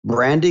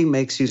Branding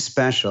makes you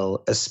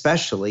special,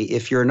 especially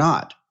if you're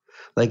not.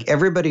 Like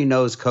everybody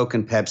knows Coke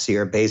and Pepsi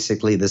are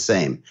basically the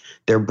same.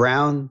 They're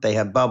brown, they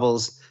have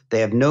bubbles, they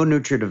have no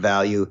nutritive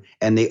value,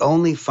 and the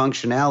only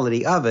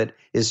functionality of it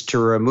is to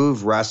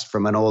remove rust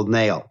from an old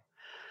nail.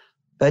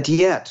 But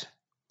yet,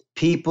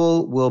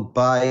 people will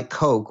buy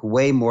Coke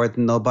way more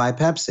than they'll buy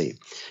Pepsi.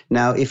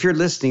 Now, if you're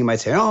listening, you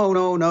might say, oh,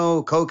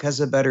 no, Coke has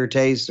a better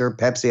taste or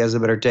Pepsi has a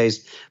better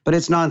taste. But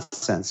it's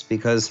nonsense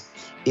because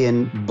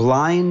in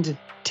blind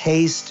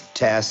taste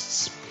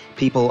tests,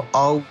 people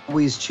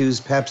always choose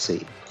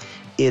Pepsi.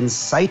 In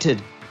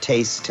cited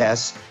taste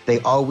tests, they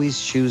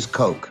always choose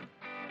Coke.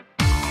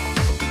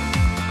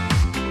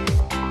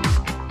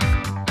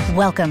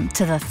 Welcome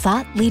to the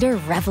Thought Leader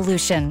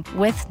Revolution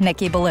with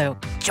Nikki Ballou.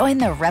 Join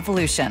the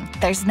revolution.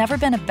 There's never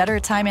been a better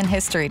time in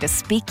history to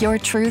speak your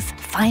truth,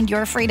 find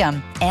your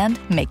freedom, and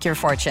make your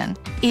fortune.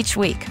 Each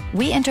week,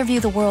 we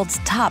interview the world's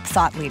top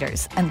thought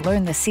leaders and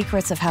learn the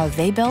secrets of how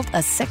they built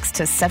a 6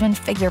 to 7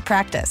 figure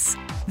practice.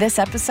 This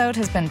episode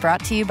has been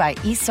brought to you by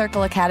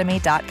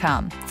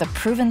eCircleAcademy.com, the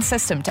proven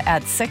system to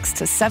add 6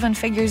 to 7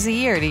 figures a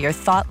year to your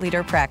thought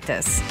leader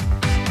practice.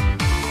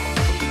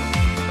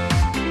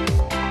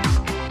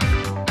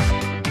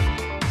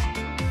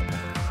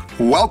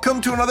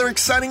 Welcome to another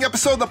exciting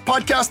episode of the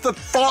podcast, The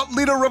Thought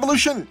Leader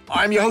Revolution.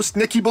 I'm your host,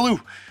 Nikki Ballou.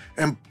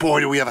 And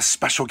boy, do we have a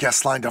special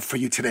guest lined up for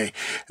you today.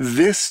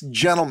 This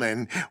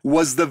gentleman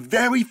was the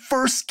very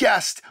first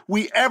guest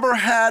we ever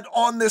had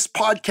on this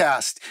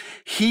podcast.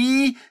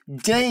 He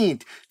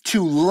deigned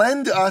to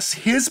lend us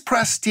his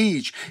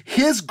prestige,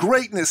 his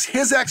greatness,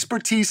 his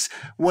expertise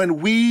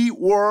when we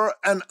were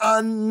an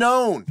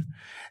unknown.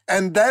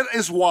 And that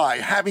is why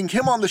having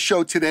him on the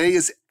show today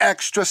is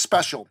extra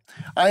special.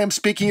 I am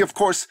speaking, of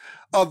course,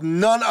 of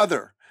none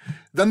other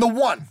than the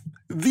one,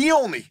 the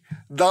only,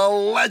 the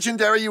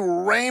legendary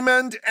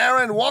Raymond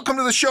Aaron. Welcome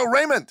to the show,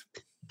 Raymond.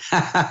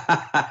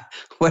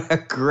 What a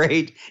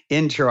great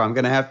intro. I'm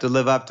going to have to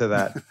live up to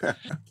that.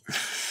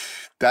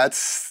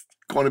 That's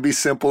going to be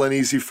simple and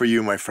easy for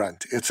you, my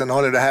friend. It's an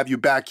honor to have you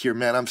back here,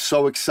 man. I'm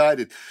so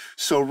excited.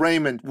 So,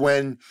 Raymond,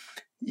 when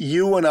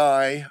you and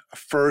I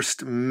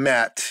first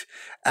met,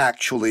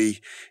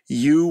 actually,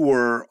 you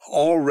were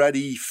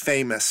already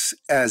famous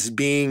as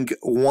being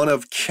one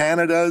of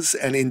Canada's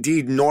and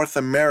indeed North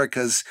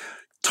America's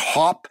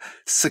top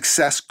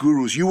success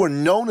gurus. You were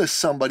known as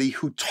somebody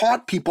who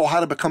taught people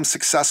how to become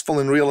successful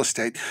in real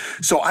estate.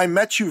 So I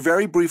met you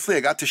very briefly.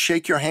 I got to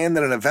shake your hand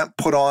at an event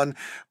put on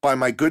by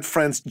my good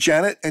friends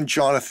Janet and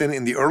Jonathan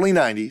in the early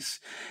 90s.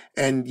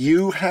 And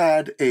you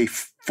had a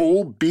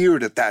full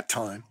beard at that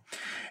time.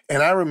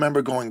 And I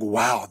remember going,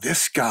 wow,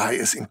 this guy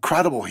is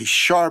incredible. He's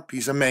sharp.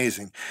 He's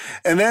amazing.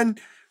 And then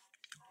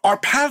our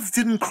paths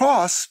didn't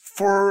cross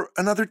for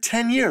another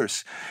 10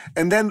 years.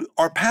 And then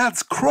our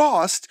paths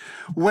crossed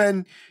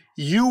when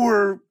you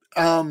were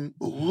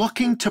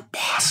looking to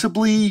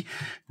possibly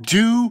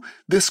do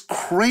this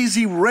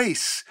crazy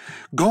race,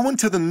 going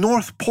to the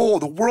North Pole,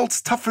 the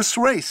world's toughest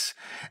race.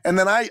 And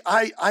then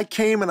I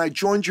came and I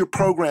joined your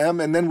program,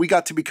 and then we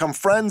got to become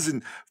friends.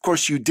 And of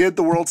course, you did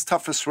the world's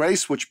toughest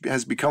race, which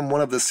has become one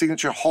of the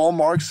signature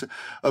hallmarks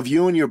of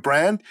you and your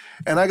brand.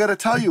 And I got to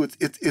tell you,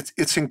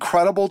 it's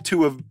incredible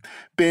to have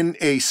been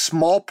a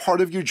small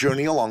part of your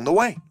journey along the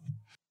way.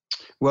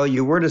 Well,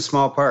 you weren't a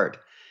small part.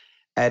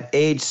 At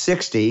age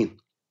 60,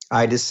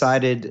 I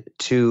decided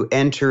to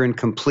enter and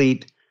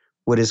complete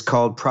what is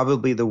called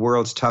probably the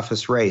world's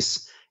toughest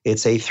race.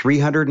 It's a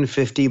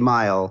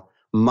 350-mile,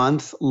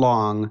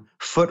 month-long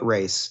foot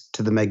race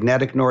to the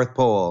magnetic North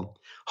Pole,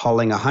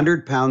 hauling a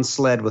 100-pound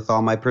sled with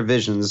all my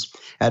provisions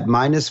at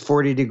minus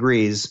 40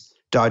 degrees,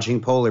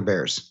 dodging polar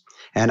bears.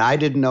 And I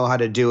didn't know how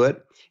to do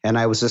it, and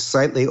I was a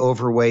slightly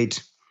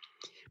overweight,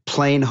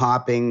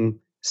 plane-hopping,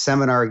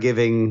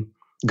 seminar-giving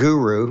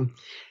guru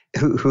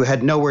who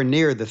had nowhere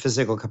near the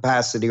physical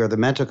capacity or the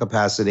mental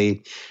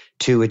capacity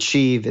to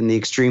achieve in the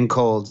extreme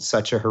cold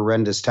such a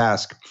horrendous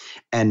task.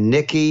 And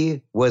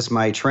Nikki was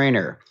my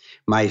trainer,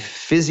 my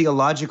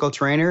physiological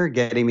trainer,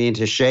 getting me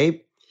into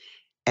shape,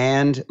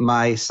 and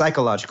my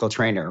psychological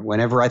trainer.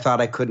 Whenever I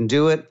thought I couldn't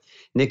do it,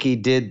 Nikki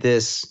did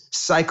this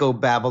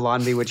psychobabble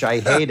on me, which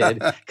I hated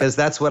because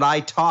that's what I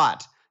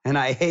taught. And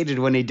I hated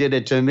when he did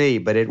it to me,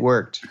 but it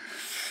worked.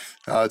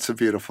 Oh, it's a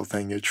beautiful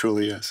thing. It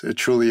truly is. It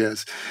truly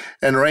is.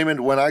 And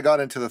Raymond, when I got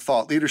into the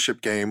thought leadership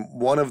game,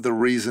 one of the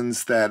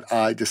reasons that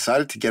I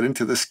decided to get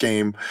into this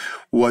game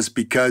was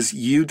because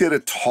you did a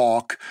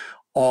talk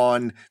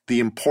on the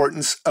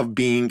importance of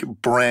being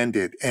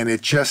branded. And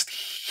it just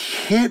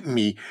hit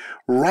me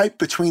right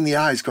between the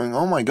eyes going,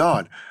 oh my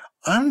God,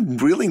 I'm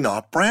really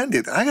not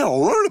branded. I got to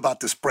learn about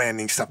this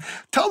branding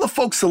stuff. Tell the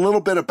folks a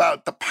little bit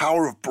about the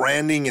power of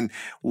branding and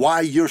why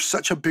you're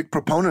such a big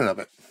proponent of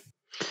it.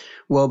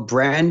 Well,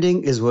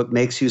 branding is what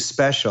makes you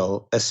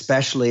special,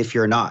 especially if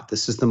you're not.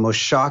 This is the most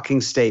shocking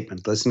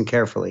statement. Listen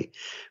carefully.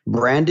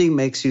 Branding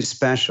makes you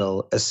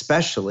special,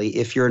 especially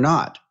if you're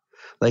not.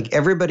 Like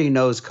everybody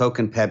knows Coke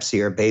and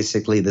Pepsi are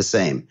basically the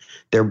same.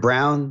 They're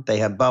brown, they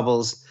have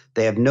bubbles,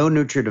 They have no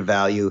nutritive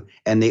value,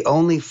 and the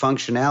only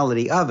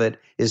functionality of it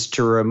is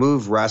to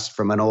remove rust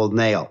from an old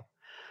nail.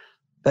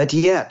 But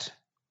yet,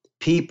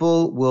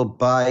 people will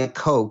buy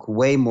Coke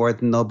way more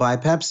than they'll buy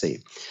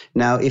Pepsi.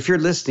 Now, if you're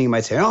listening, you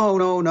might say,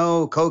 oh,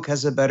 no, Coke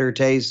has a better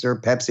taste or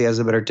Pepsi has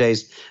a better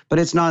taste. But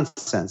it's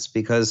nonsense,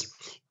 because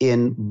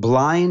in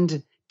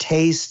blind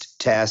taste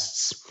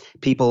tests,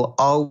 people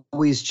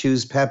always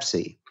choose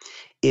Pepsi.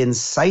 In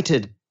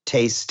sighted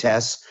taste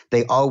tests,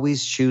 they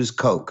always choose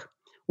Coke.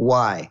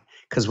 Why?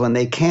 Because when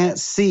they can't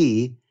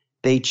see,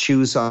 they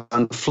choose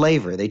on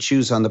flavor. They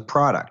choose on the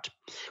product.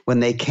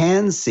 When they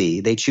can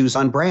see, they choose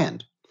on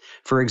brand.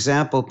 For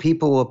example,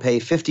 people will pay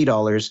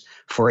 $50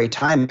 for a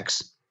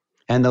Timex,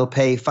 and they'll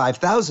pay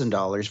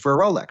 $5,000 for a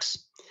Rolex.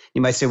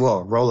 You might say,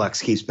 well,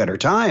 Rolex keeps better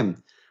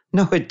time.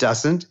 No, it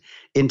doesn't.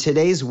 In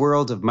today's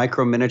world of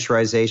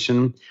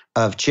micro-miniaturization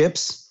of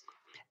chips,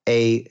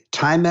 a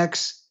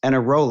Timex and a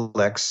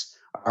Rolex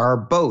are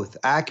both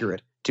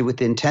accurate to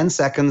within 10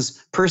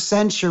 seconds per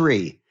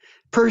century.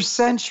 Per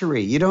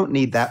century. You don't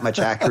need that much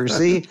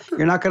accuracy.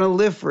 You're not going to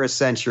live for a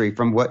century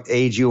from what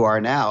age you are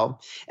now.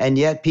 And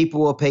yet people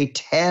will pay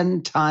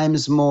 10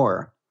 times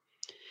more.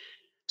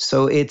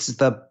 So it's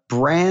the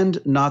brand,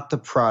 not the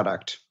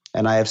product.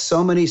 And I have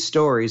so many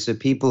stories of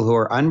people who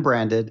are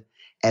unbranded,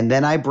 and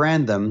then I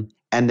brand them,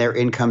 and their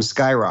income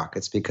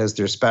skyrockets because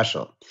they're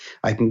special.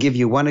 I can give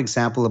you one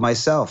example of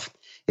myself.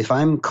 If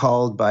I'm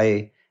called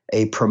by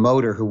a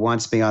promoter who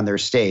wants me on their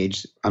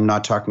stage, I'm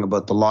not talking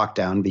about the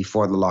lockdown,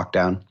 before the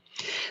lockdown,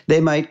 they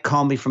might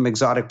call me from an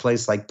exotic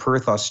place like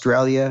Perth,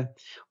 Australia,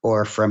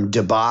 or from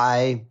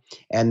Dubai,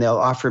 and they'll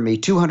offer me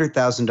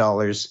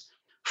 $200,000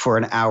 for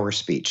an hour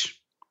speech.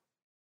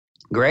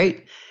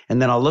 Great.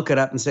 And then I'll look it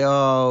up and say,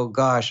 oh,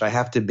 gosh, I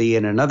have to be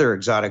in another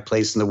exotic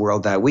place in the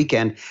world that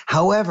weekend.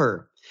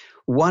 However,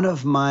 one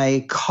of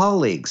my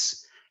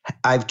colleagues,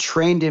 I've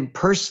trained him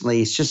personally.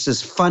 He's just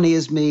as funny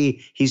as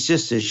me. He's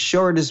just as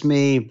short as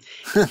me.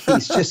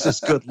 He's just as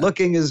good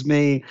looking as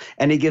me.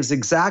 And he gives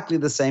exactly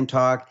the same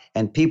talk,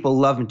 and people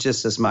love him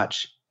just as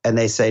much. And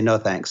they say, no,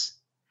 thanks.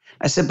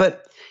 I said,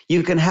 but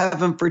you can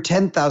have him for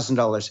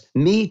 $10,000.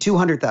 Me,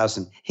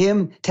 $200,000.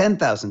 Him,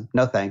 $10,000.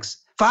 No, thanks.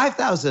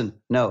 $5,000.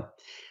 No.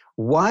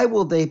 Why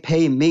will they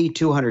pay me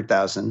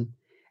 $200,000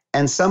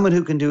 and someone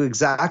who can do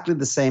exactly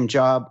the same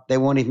job, they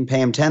won't even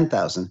pay him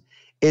 $10,000?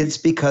 It's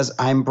because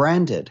I'm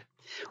branded.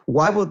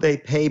 Why would they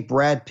pay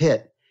Brad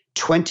Pitt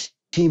 $20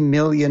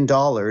 million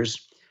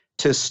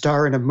to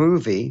star in a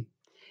movie?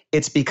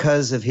 It's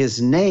because of his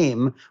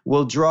name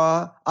will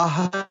draw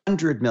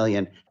 100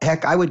 million.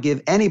 Heck, I would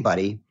give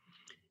anybody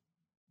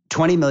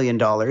 $20 million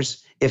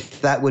if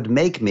that would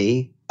make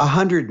me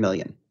 100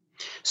 million.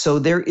 So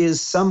there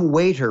is some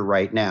waiter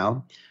right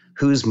now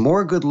who's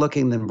more good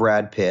looking than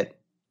Brad Pitt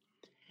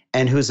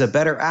and who's a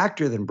better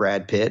actor than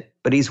Brad Pitt,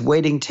 but he's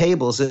waiting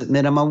tables at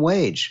minimum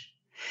wage.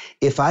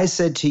 If I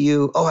said to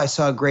you, oh, I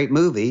saw a great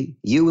movie,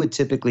 you would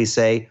typically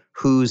say,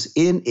 who's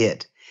in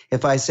it?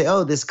 If I say,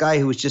 oh, this guy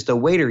who was just a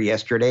waiter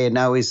yesterday and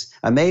now he's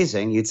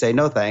amazing, you'd say,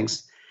 no,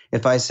 thanks.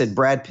 If I said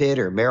Brad Pitt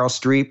or Meryl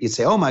Streep, you'd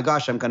say, oh my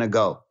gosh, I'm going to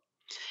go.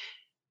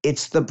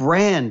 It's the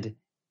brand.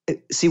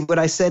 See, what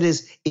I said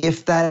is,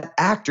 if that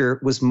actor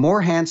was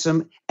more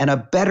handsome and a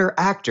better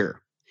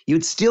actor,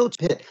 you'd still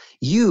pick.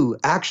 You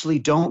actually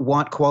don't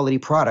want quality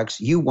products.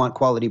 You want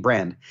quality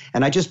brand.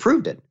 And I just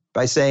proved it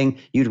by saying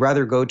you'd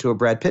rather go to a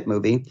Brad Pitt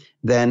movie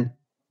than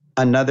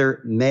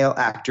another male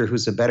actor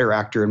who's a better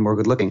actor and more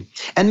good looking.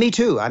 And me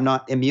too. I'm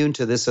not immune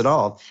to this at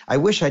all. I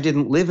wish I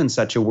didn't live in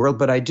such a world,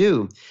 but I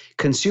do.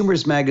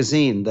 Consumers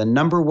Magazine, the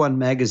 #1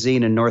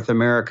 magazine in North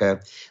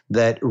America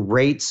that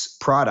rates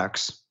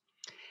products,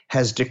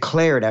 has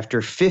declared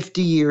after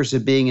 50 years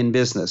of being in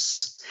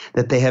business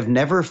that they have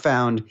never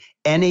found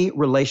any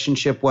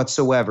relationship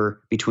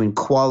whatsoever between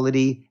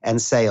quality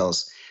and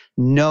sales.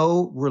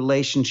 No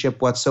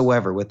relationship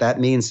whatsoever. What that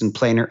means in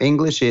plainer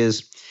English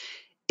is,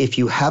 if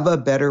you have a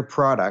better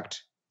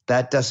product,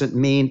 that doesn't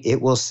mean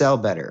it will sell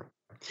better.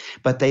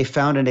 But they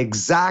found an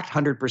exact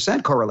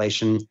 100%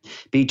 correlation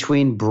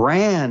between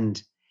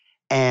brand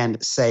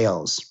and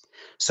sales.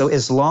 So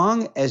as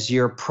long as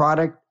your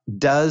product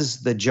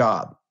does the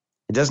job,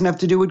 it doesn't have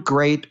to do it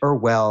great or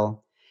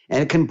well,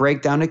 and it can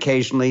break down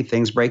occasionally,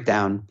 things break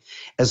down.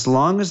 As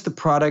long as the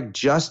product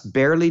just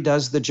barely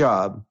does the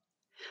job,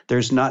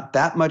 there's not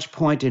that much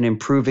point in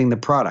improving the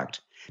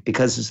product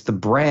because it's the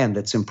brand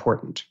that's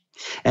important.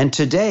 And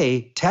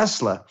today,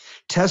 Tesla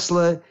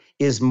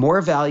is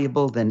more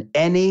valuable than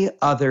any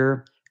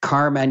other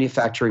car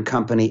manufacturing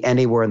company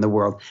anywhere in the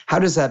world. How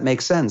does that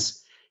make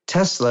sense?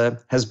 Tesla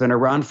has been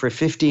around for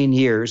 15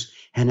 years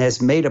and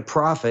has made a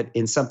profit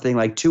in something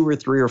like 2 or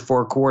 3 or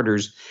 4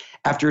 quarters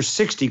after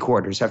 60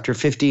 quarters, after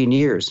 15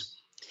 years.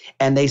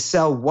 And they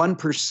sell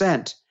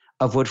 1%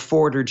 of what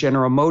Ford or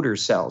General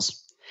Motors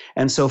sells.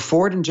 And so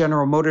Ford and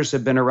General Motors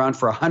have been around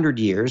for 100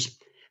 years.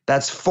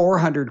 That's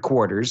 400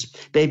 quarters.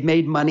 They've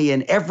made money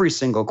in every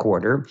single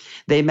quarter.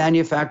 They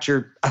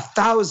manufacture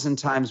 1,000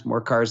 times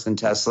more cars than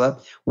Tesla.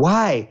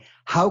 Why?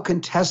 How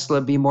can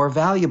Tesla be more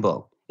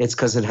valuable? It's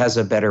because it has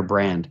a better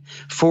brand.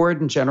 Ford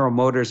and General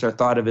Motors are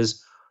thought of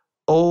as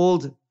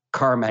old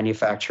car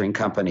manufacturing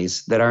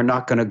companies that are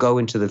not going to go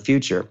into the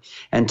future.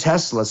 And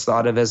Tesla's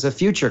thought of as a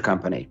future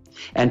company.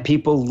 And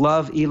people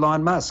love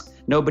Elon Musk.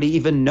 Nobody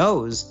even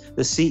knows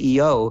the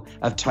CEO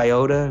of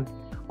Toyota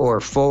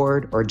or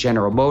Ford or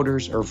General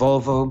Motors or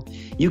Volvo.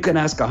 You can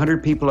ask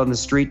 100 people on the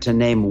street to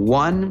name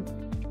one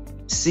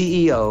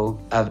CEO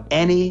of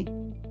any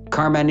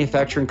car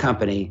manufacturing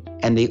company,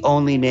 and the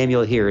only name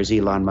you'll hear is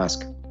Elon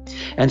Musk.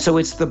 And so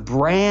it's the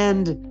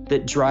brand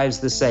that drives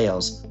the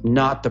sales,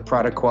 not the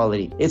product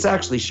quality. It's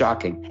actually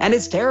shocking, and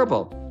it's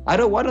terrible. I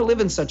don't want to live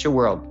in such a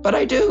world, but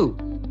I do.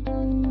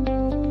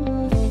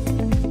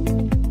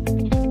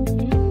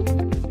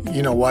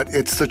 You know what?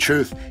 It's the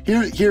truth.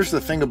 Here's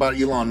the thing about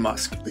Elon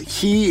Musk.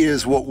 He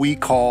is what we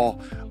call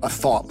a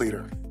thought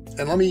leader.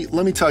 And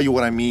let me tell you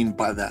what I mean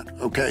by that,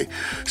 okay?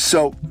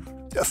 So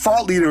a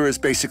thought leader is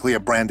basically a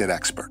branded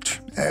expert,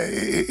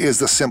 is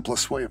the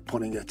simplest way of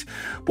putting it.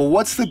 But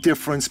what's the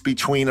difference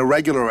between a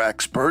regular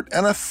expert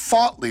and a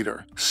thought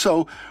leader?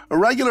 So a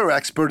regular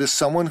expert is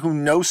someone who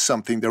knows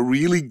something. They're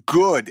really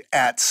good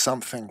at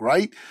something,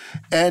 right?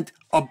 And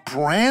a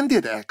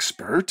branded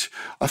expert,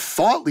 a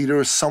thought leader,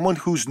 is someone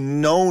who's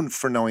known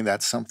for knowing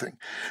that something.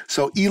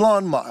 So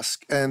Elon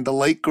Musk and the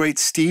late, great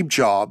Steve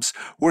Jobs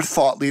were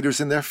thought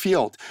leaders in their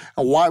field.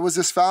 And why was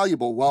this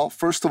valuable? Well,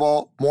 first of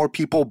all, more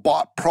people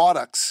bought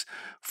products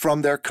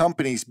from their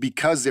companies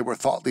because they were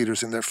thought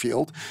leaders in their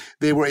field.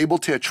 They were able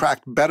to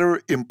attract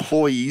better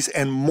employees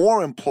and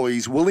more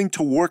employees willing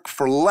to work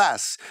for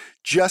less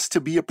just to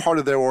be a part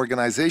of their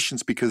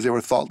organizations because they were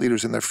thought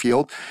leaders in their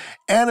field.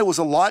 And it was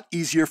a lot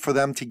easier for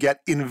them to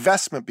get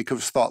investment because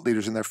of thought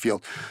leaders in their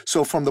field.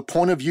 So from the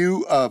point of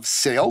view of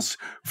sales,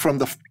 from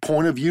the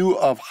point of view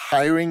of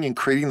hiring and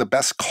creating the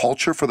best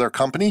culture for their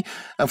company,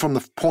 and from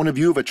the point of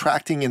view of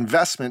attracting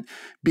investment,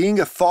 being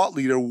a thought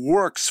leader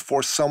works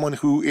for someone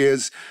who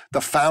is the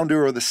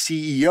founder or the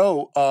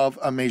CEO of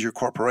a major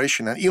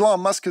corporation. And Elon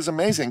Musk is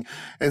amazing.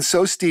 And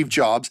so Steve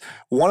Jobs.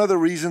 One of the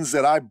reasons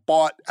that I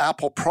bought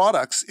Apple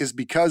products is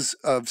because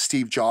of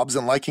Steve Jobs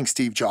and liking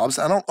Steve Jobs.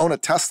 I don't own a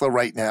Tesla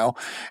right now,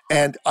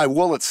 and I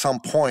will at some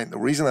point. The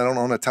reason I don't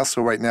own a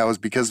Tesla right now is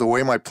because the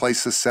way my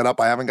place is set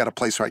up, I haven't got a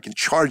place where I can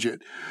charge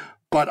it.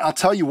 But I'll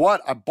tell you what,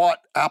 I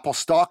bought Apple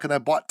stock and I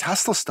bought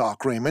Tesla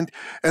stock, Raymond,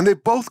 and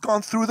they've both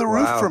gone through the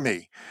roof for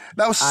me.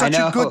 That was such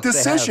a good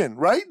decision,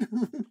 right?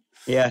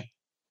 Yeah.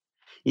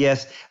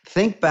 Yes.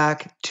 Think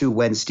back to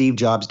when Steve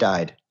Jobs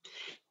died.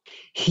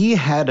 He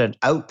had an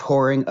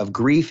outpouring of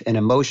grief and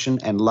emotion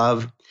and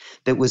love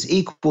that was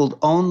equaled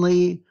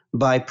only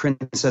by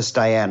Princess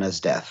Diana's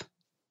death.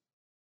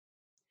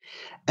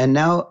 And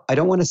now, I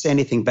don't want to say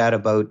anything bad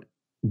about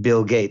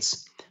Bill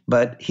Gates,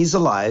 but he's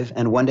alive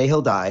and one day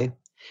he'll die.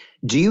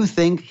 Do you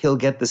think he'll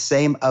get the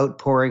same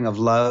outpouring of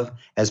love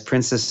as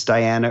Princess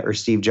Diana or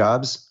Steve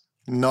Jobs?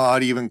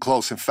 Not even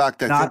close. In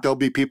fact, I think there'll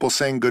be people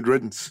saying good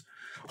riddance.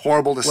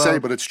 Horrible to say,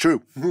 but it's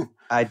true.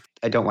 I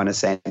don't want to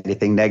say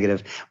anything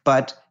negative,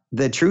 but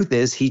the truth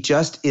is he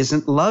just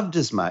isn't loved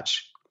as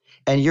much.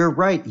 And you're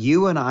right.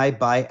 You and I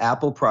buy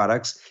Apple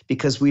products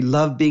because we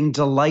love being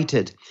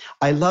delighted.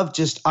 I love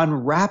just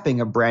unwrapping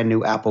a brand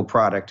new Apple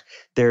product.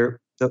 The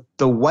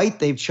white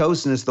they've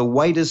chosen is the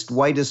whitest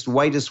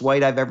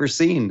white I've ever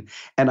seen.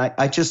 And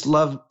I just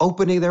love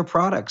opening their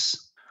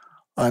products.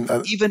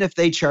 Even if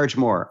they charge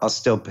more, I'll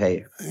still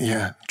pay.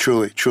 Yeah,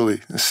 truly.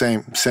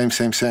 Same.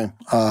 In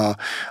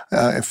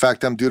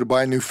fact, I'm due to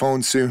buy a new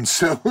phone soon,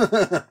 so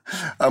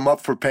I'm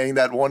up for paying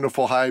that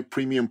wonderful high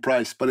premium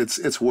price, but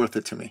it's worth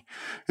it to me.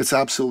 It's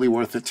absolutely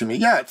worth it to me.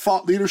 Yeah,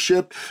 thought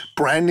leadership,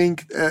 branding,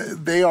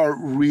 they are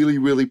really,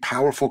 really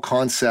powerful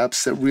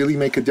concepts that really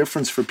make a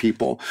difference for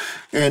people.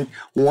 And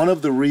one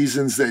of the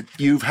reasons that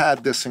you've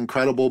had this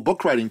incredible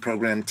book writing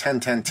program,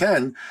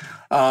 10-10-10,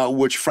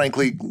 which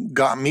frankly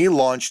got me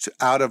launched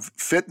out of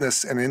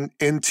fitness and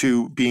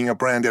into being a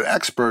branded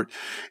expert,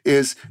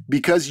 is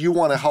because you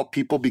want to help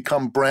people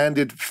become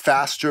branded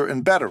faster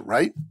and better,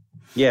 right?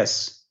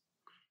 Yes.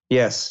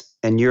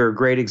 And you're a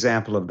great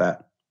example of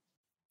that.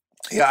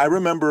 Yeah, I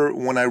remember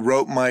when I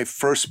wrote my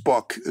first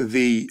book,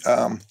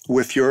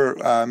 with your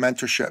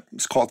mentorship.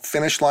 It's called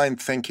Finish Line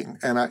Thinking,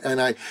 and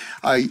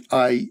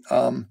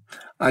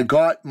I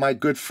got my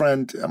good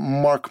friend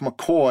Mark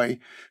McCoy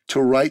to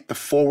write the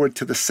foreword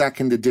to the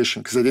second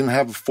edition because I didn't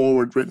have a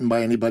foreword written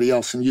by anybody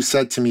else. And you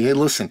said to me, "Hey,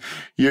 listen,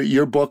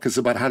 your book is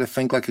about how to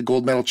think like a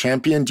gold medal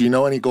champion. Do you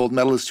know any gold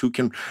medalists who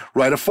can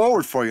write a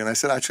foreword for you?" And I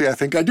said, "Actually, I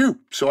think I do."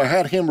 So I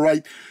had him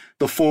write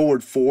the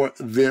foreword for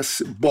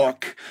this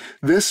book.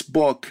 This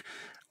book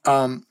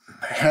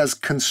has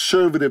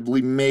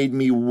conservatively made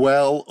me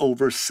well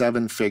over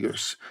 7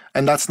 figures.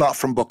 And that's not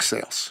from book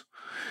sales.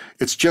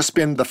 It's just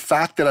been the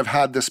fact that I've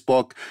had this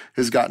book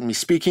has gotten me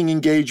speaking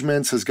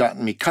engagements, has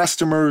gotten me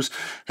customers,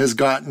 has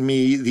gotten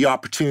me the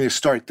opportunity to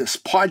start this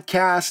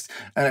podcast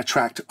and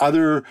attract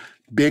other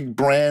big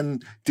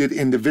branded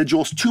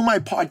individuals to my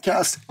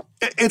podcast.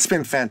 It's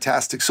been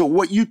fantastic. So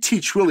what you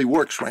teach really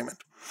works, Raymond.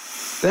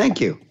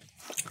 Thank you.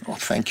 Well,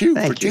 thank you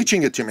for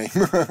teaching it to me.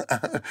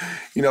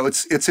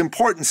 It's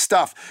important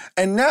stuff.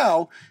 And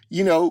now,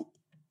 you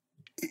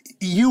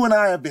and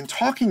I have been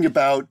talking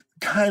about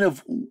kind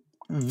of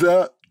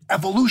the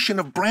evolution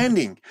of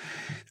branding,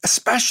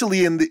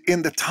 especially in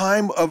the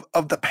time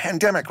of the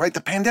pandemic, right?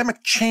 The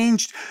pandemic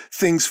changed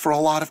things for a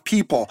lot of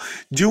people.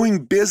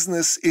 Doing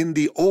business in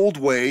the old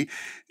way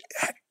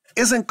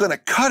isn't going to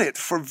cut it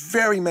for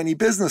very many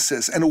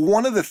businesses. And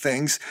one of the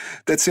things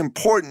that's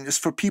important is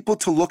for people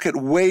to look at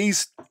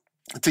ways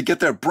to get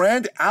their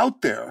brand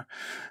out there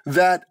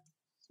that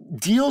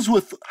deals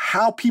with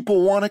how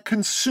people want to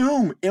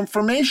consume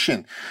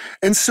information.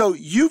 And so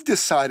you've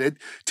decided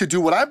to do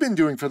what I've been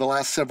doing for the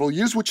last several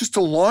years, which is to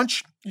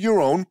launch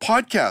your own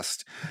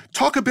podcast.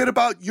 Talk a bit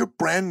about your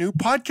brand new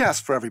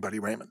podcast for everybody,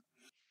 Raymond.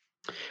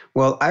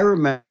 Well, I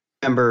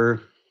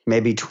remember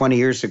maybe 20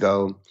 years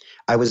ago,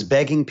 I was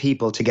begging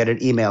people to get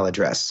an email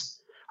address.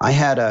 I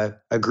had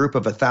a group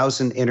of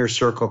 1,000 inner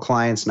circle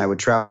clients, and I would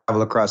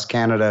travel across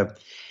Canada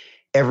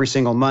every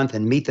single month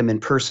and meet them in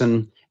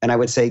person. And I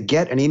would say,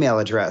 get an email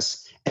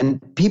address.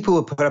 And people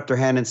would put up their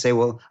hand and say,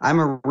 well, I'm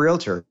a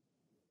realtor.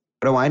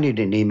 What do I need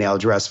an email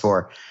address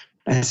for?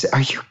 And I said,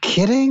 are you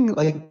kidding?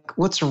 Like,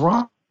 what's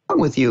wrong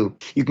with you?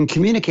 You can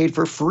communicate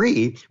for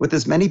free with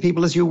as many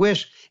people as you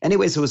wish.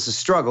 Anyways, it was a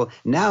struggle.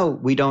 Now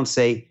we don't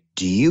say,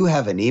 do you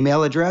have an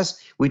email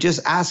address? We just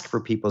ask for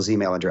people's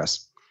email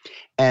address.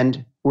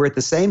 And we're at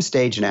the same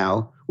stage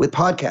now with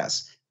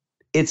podcasts.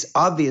 It's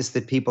obvious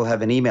that people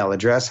have an email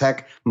address.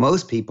 Heck,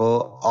 most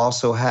people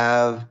also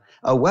have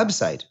a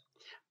website,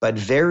 but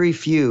very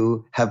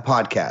few have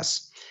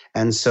podcasts.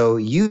 And so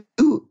you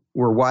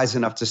were wise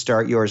enough to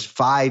start yours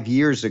 5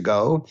 years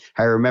ago.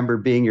 I remember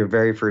being your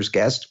very first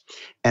guest,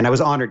 and I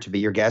was honored to be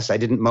your guest. I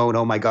didn't moan,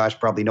 oh my gosh,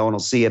 probably no one will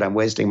see it, I'm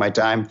wasting my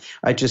time.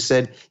 I just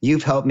said,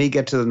 you've helped me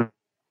get to the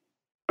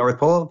North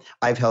Pole.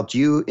 I've helped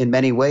you in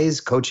many ways,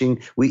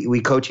 coaching.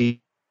 We coach each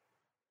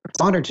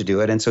honored to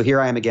do it. And so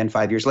here I am again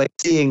 5 years later,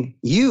 seeing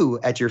you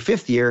at your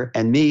 5th year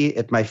and me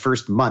at my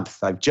first month.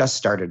 I've just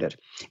started it.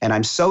 And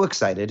I'm so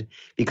excited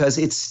because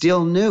it's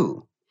still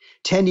new.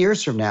 10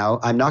 years from now,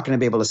 I'm not going to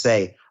be able to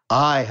say,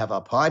 I have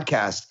a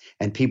podcast.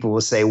 And people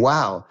will say,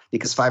 wow,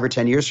 because 5 or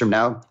 10 years from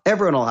now,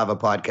 everyone will have a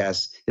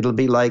podcast. It'll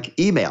be like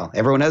email.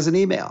 Everyone has an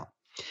email.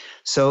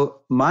 So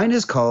mine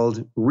is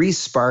called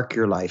Respark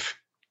Your Life.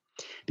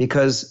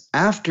 Because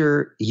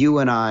after you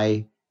and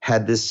I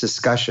had this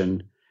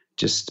discussion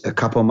just a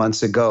couple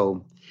months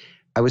ago,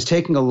 I was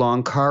taking a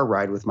long car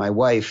ride with my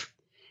wife,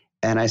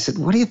 and I said,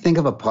 what do you think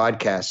of a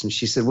podcast? And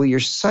she said, well,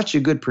 you're such a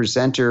good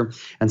presenter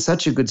and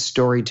such a good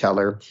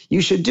storyteller.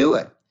 You should do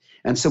it.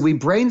 And so we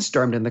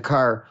brainstormed in the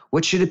car,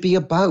 what should it be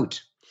about?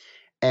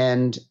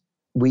 And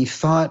we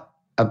thought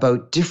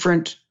about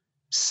different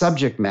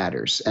subject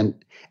matters.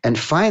 And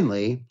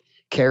finally,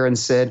 Karen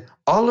said,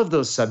 all of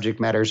those subject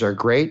matters are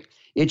great.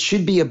 It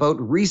should be about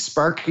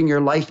resparking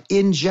your life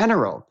in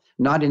general,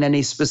 not in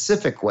any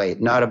specific way,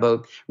 not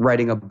about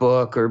writing a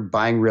book or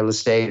buying real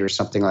estate or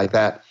something like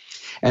that.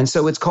 And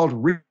so it's called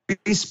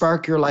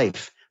Respark Your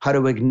Life, how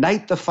to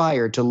ignite the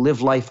fire to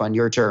live life on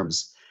your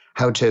terms,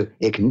 how to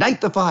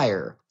ignite the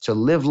fire to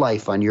live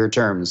life on your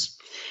terms.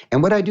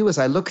 And what I do is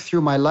I look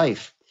through my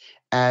life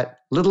at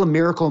little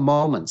miracle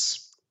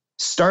moments,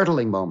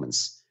 startling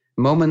moments,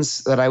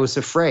 moments that I was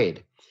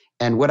afraid,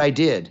 and what I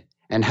did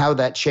and how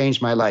that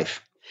changed my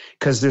life.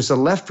 Because there's a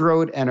left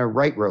road and a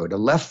right road, a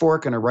left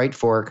fork and a right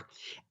fork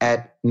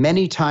at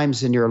many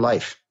times in your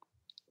life.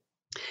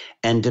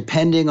 And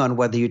depending on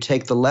whether you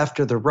take the left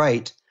or the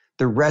right,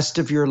 the rest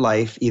of your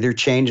life either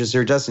changes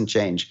or doesn't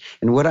change.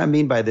 And what I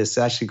mean by this is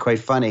actually quite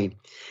funny.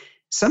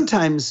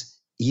 Sometimes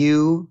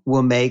you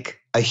will make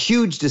a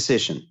huge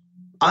decision.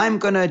 I'm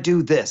going to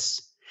do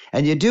this.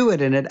 And you do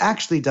it, and it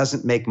actually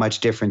doesn't make much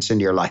difference in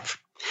your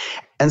life.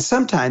 And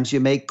sometimes you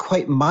make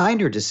quite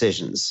minor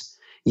decisions.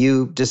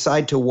 You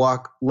decide to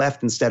walk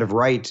left instead of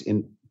right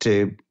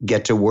to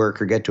get to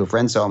work or get to a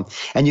friend's home,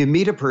 and you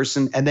meet a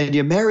person, and then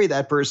you marry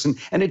that person,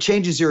 and it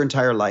changes your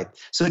entire life.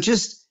 So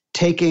just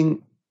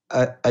taking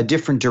a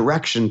different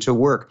direction to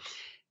work,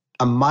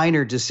 a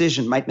minor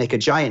decision might make a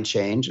giant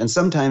change, and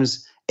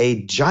sometimes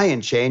a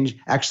giant change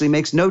actually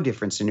makes no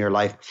difference in your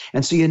life.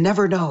 And so you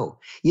never know.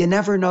 You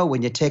never know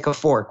when you take a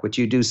fork, which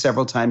you do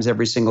several times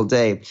every single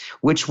day,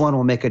 which one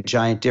will make a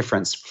giant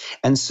difference.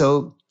 And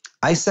so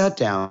I sat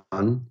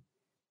down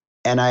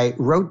and I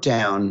wrote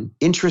down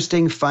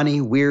interesting, funny,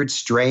 weird,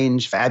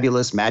 strange,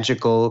 fabulous,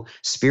 magical,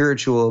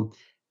 spiritual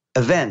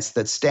events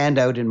that stand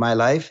out in my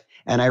life.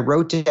 And I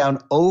wrote down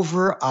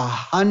over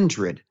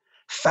 100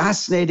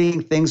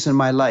 fascinating things in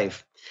my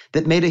life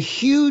that made a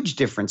huge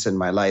difference in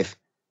my life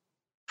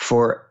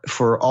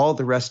for all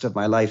the rest of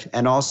my life,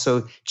 and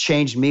also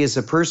changed me as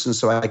a person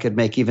so I could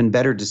make even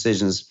better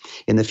decisions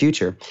in the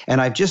future.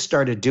 And I've just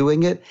started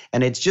doing it,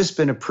 and it's just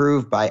been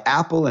approved by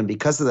Apple. And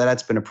because of that,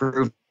 it's been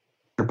approved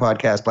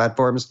podcast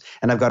platforms.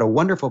 And I've got a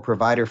wonderful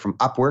provider from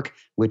Upwork,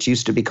 which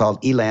used to be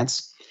called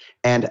Elance.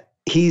 And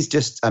he's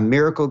just a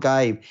miracle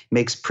guy. He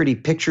makes pretty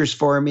pictures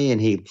for me, and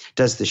he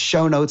does the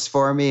show notes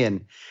for me.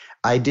 And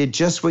I did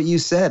just what you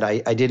said.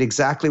 I did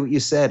exactly what you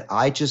said.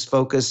 I just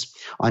focused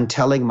on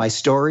telling my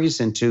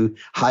stories into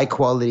high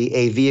quality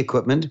AV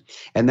equipment.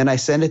 And then I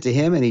send it to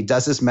him and he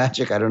does his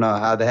magic. I don't know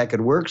how the heck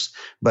it works,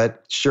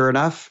 but sure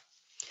enough,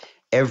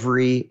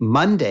 every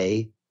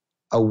Monday,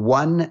 a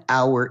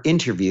 1-hour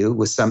interview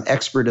with some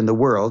expert in the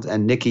world,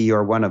 and Nikki,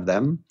 you're one of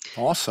them.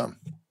 Awesome.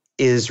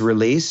 Is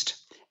released.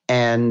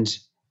 And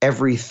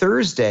every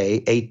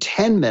Thursday, a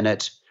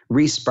 10-minute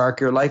Respark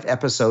Your Life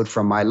episode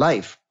from my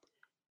life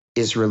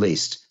is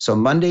released. So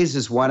Mondays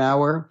is 1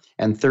 hour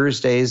and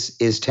Thursdays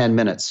is 10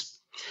 minutes.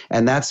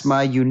 And that's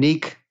my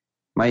unique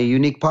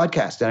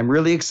podcast. And I'm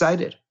really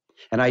excited.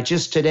 And I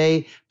just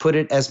today put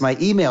it as my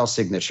email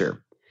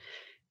signature.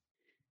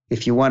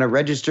 If you want to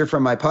register for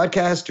my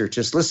podcast or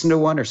just listen to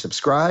one or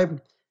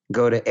subscribe,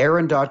 go to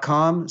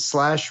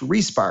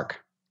aaron.com/respark.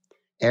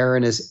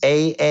 Aaron is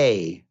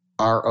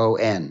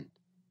AARON.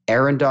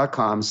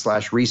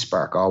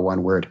 Aaron.com/respark, all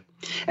one word.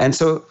 And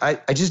so I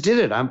just did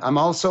it. I'm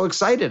all so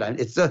excited.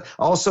 It's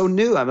all so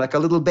new. I'm like a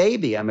little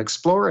baby. I'm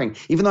exploring.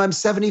 Even though I'm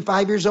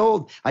 75 years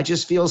old, I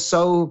just feel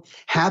so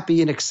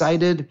happy and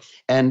excited.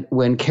 And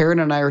when Karen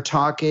and I are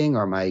talking,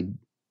 or my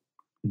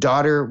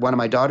daughter, one of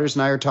my daughters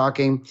and I are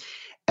talking,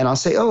 and I'll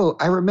say, oh,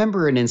 I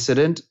remember an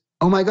incident.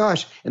 Oh my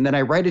gosh. And then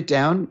I write it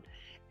down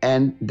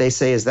and they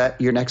say, is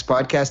that your next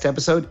podcast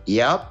episode?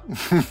 Yep.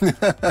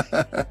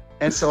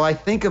 And so I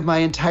think of my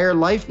entire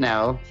life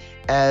now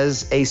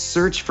as a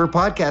search for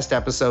podcast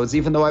episodes,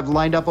 even though I've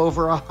lined up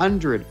over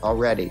 100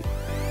 already.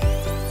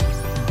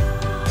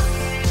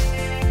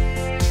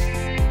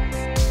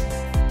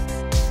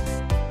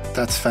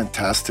 That's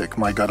fantastic.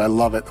 My God, I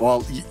love it.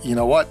 Well, you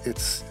know what?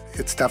 It's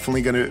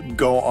definitely going to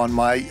go on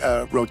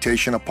my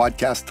rotation of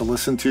podcasts to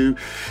listen to.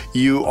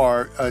 You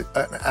are an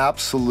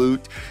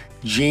absolute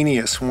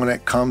genius when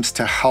it comes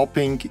to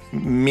helping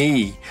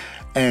me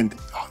and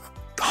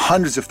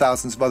hundreds of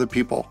thousands of other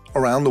people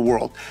around the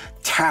world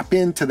tap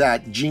into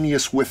that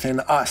genius within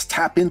us,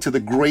 tap into the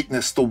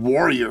greatness, the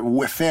warrior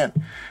within.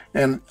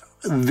 And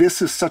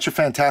this is such a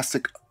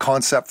fantastic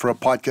concept for a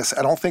podcast.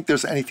 I don't think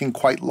there's anything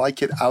quite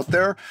like it out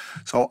there.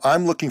 So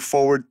I'm looking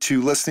forward to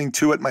listening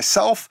to it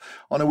myself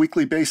on a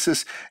weekly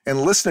basis.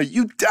 And listener,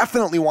 you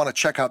definitely want to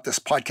check out this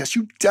podcast.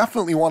 You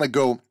definitely want to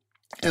go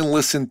and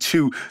listen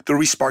to the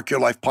Respark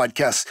Your Life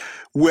podcast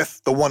with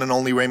the one and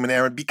only Raymond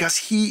Aaron, because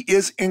he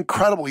is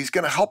incredible. He's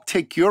going to help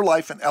take your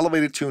life and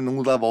elevate it to a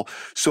new level.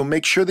 So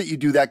make sure that you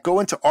do that. Go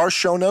into our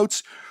show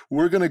notes.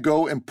 We're going to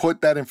go and put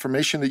that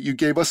information that you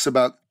gave us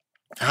about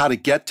how to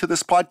get to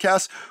this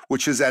podcast,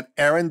 which is at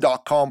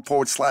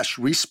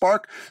aaron.com/respark.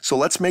 So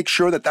let's make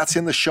sure that that's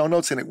in the show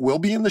notes, and it will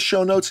be in the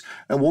show notes,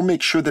 and we'll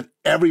make sure that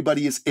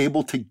everybody is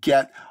able to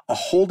get a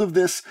hold of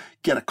this,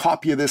 get a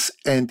copy of this,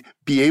 and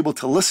be able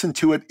to listen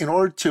to it in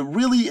order to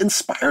really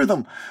inspire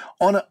them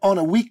on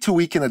a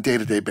week-to-week and a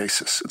day-to-day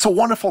basis. It's a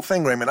wonderful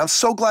thing, Raymond. I'm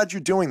so glad you're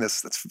doing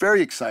this. That's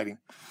very exciting.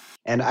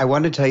 And I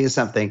want to tell you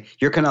something.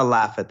 You're going to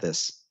laugh at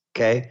this.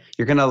 Okay,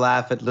 you're going to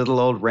laugh at little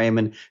old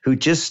Raymond, who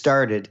just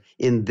started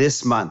in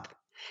this month,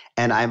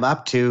 and I'm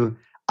up to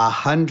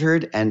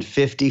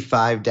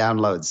 155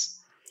 downloads.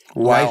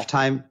 Wow.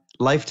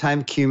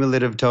 Lifetime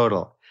cumulative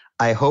total.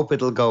 I hope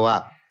it'll go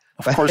up.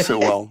 Of course it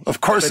will.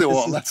 Of course it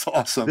will. That's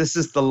awesome. This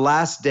is the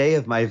last day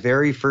of my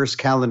very first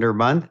calendar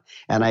month,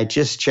 and I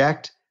just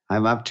checked.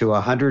 I'm up to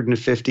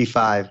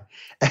 155.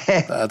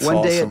 That's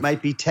One day awesome. it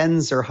might be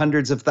tens or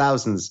hundreds of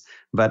thousands,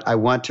 but I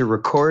want to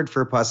record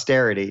for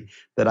posterity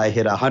that I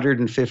hit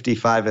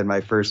 155 in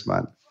my first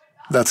month.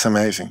 That's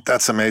amazing.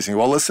 That's amazing.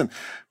 Well, listen,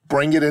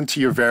 bring it into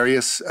your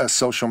various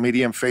social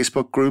media and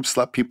Facebook groups.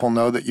 Let people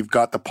know that you've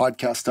got the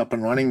podcast up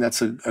and running.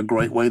 That's a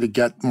great way to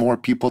get more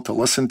people to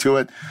listen to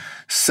it.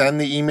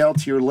 Send the email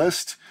to your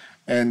list.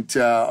 And,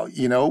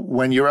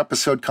 when your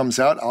episode comes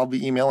out, I'll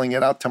be emailing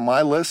it out to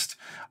my list.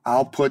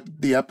 I'll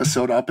put the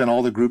episode up in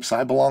all the groups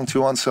I belong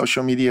to on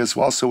social media as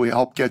well. So we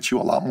help get you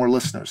a lot more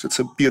listeners. It's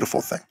a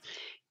beautiful thing.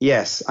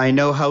 Yes, I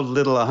know how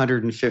little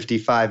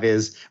 155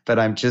 is, but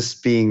I'm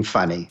just being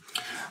funny.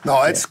 No,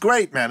 it's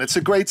great, man. It's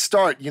a great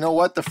start. You know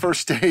what? The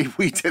first day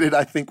we did it,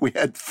 I think we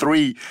had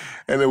 3,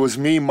 and it was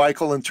me,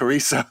 Michael, and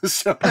Teresa.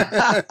 So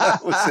that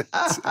was it.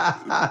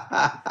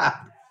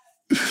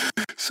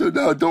 So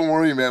no, don't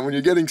worry, man. When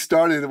you're getting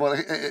started,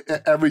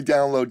 every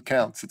download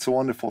counts. It's a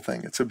wonderful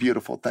thing. It's a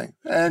beautiful thing.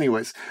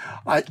 Anyways,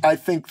 I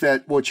think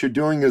that what you're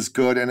doing is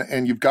good,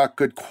 and you've got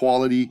good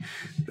quality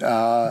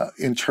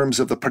in terms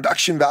of the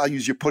production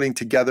values you're putting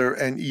together,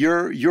 and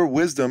your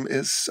wisdom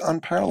is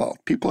unparalleled.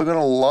 People are going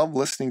to love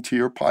listening to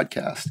your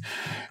podcast,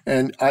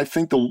 and I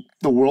think the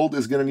world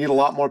is going to need a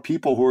lot more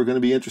people who are going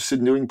to be interested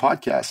in doing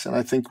podcasts, and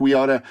I think we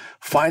ought to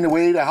find a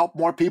way to help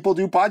more people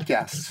do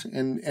podcasts,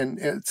 and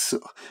it's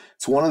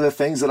one of the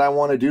things that I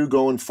want to do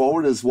going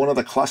forward. Is one of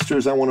the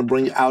clusters I want to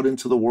bring out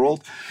into the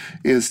world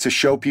is to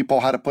show people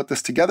how to put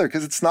this together,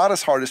 because it's not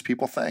as hard as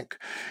people think.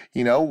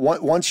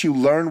 Once you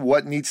learn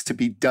what needs to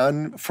be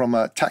done from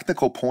a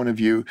technical point of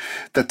view,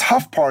 the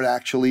tough part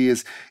actually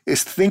is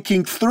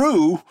thinking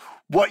through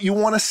what you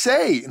want to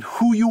say and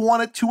who you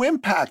want it to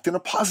impact in a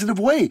positive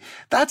way.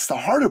 That's the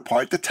harder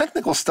part. The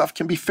technical stuff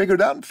can be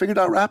figured out and figured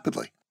out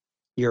rapidly.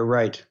 You're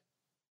right.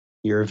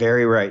 You're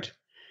very right.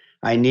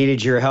 I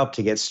needed your help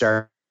to get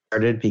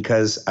started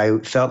because I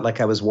felt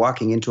like I was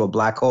walking into a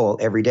black hole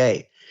every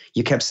day.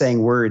 You kept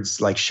saying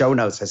words like show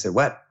notes. I said,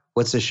 what?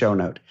 What's a show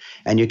note?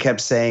 And you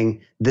kept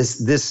saying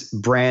this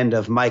brand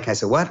of mic. I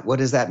said, what? What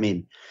does that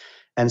mean?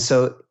 And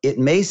so it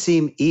may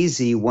seem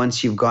easy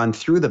once you've gone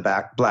through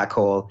the black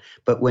hole,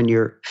 but when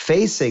you're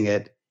facing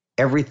it,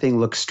 everything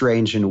looks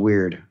strange and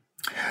weird.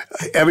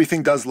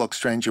 Everything does look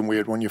strange and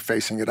weird when you're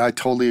facing it. I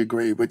totally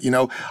agree. But,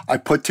 I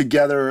put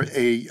together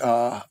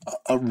a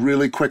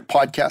really quick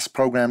podcast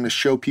program to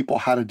show people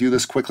how to do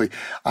this quickly.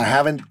 I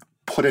haven't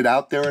put it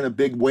out there in a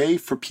big way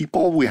for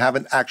people. We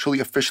haven't actually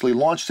officially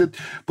launched it,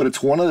 but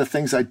it's one of the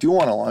things I do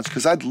want to launch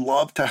because I'd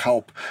love to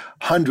help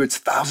hundreds,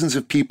 thousands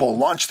of people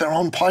launch their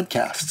own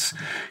podcasts,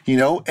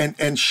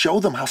 and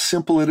show them how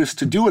simple it is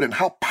to do it and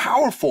how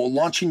powerful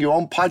launching your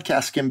own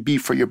podcast can be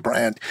for your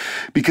brand.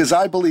 Because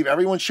I believe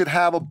everyone should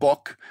have a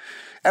book.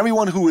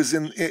 Everyone who is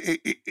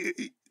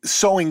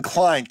so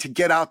inclined to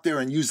get out there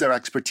and use their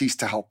expertise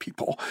to help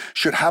people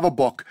should have a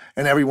book,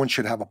 and everyone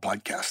should have a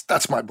podcast.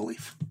 That's my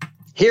belief.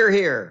 Hear,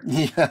 hear.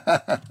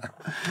 Yeah.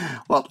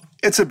 Well,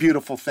 it's a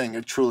beautiful thing.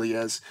 It truly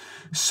is.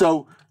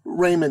 So,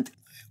 Raymond,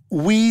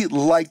 we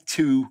like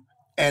to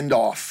end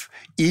off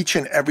each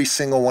and every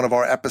single one of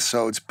our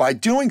episodes by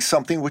doing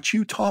something which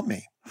you taught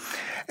me.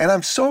 And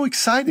I'm so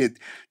excited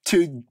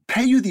to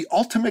pay you the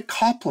ultimate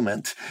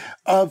compliment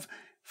of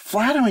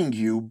flattering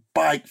you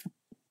by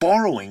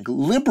borrowing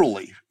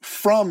liberally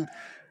from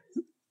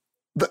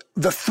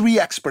the 3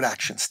 expert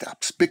action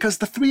steps, because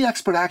the 3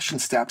 expert action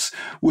steps,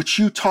 which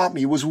you taught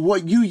me, was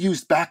what you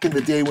used back in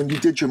the day when you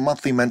did your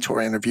monthly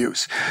mentor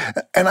interviews.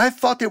 And I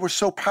thought they were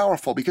so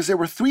powerful because there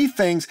were 3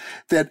 things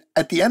that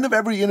at the end of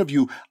every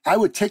interview, I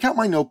would take out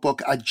my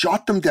notebook, I'd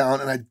jot them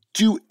down, and I'd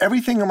do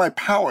everything in my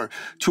power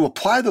to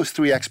apply those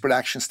 3 expert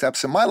action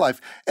steps in my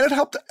life. And it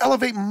helped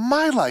elevate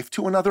my life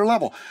to another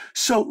level.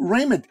 So,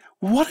 Raymond,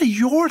 what are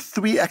your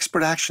 3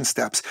 expert action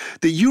steps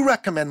that you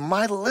recommend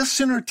my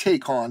listener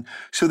take on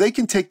so they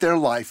can take their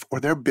life or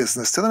their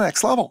business to the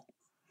next level?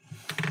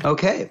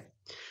 Okay.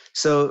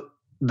 So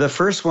the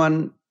first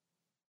one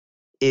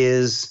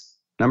is,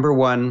 number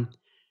 1,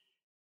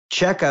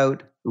 check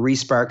out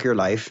Respark Your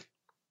Life.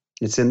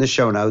 It's in the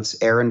show notes,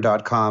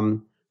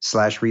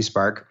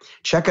 aaron.com/respark.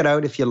 Check it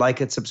out. If you like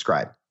it,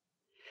 subscribe.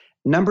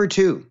 Number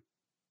 2,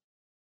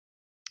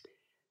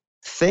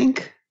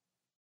 think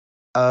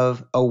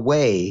of a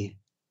way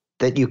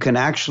that you can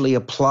actually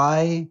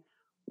apply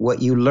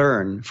what you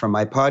learn from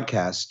my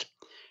podcast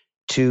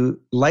to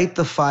light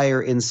the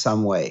fire in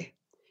some way.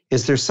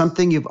 Is there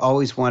something you've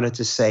always wanted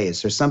to say?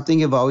 Is there something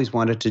you've always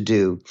wanted to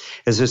do?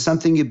 Is there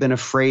something you've been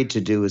afraid to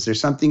do? Is there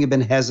something you've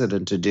been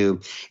hesitant to do?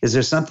 Is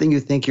there something you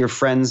think your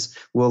friends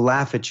will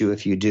laugh at you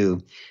if you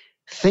do?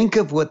 Think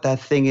of what that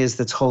thing is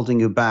that's holding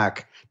you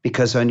back,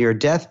 because on your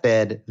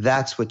deathbed,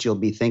 that's what you'll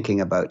be thinking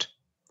about.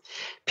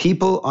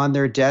 People on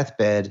their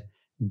deathbed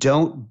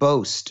don't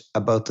boast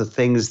about the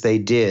things they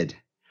did.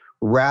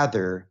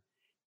 Rather,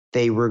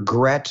 they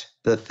regret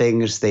the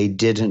things they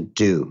didn't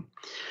do.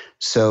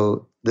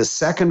 So the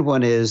second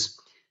one is,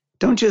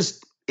 don't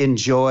just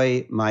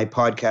enjoy my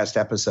podcast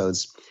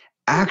episodes.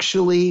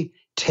 Actually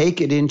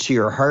take it into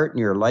your heart and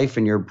your life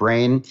and your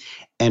brain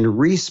and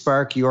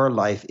respark your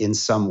life in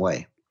some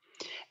way.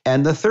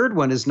 And the third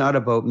one is not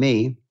about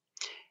me,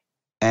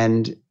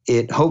 and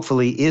it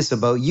hopefully is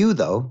about you,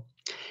 though.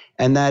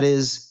 And that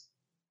is,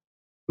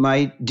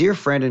 my dear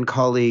friend and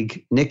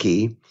colleague,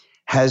 Nikki,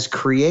 has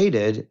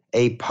created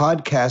a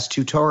podcast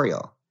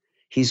tutorial.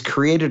 He's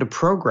created a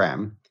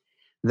program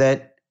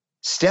that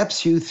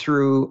steps you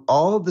through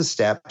all the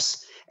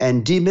steps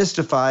and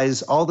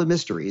demystifies all the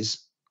mysteries.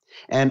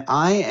 And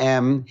I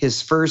am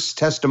his first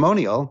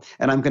testimonial,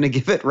 and I'm going to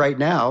give it right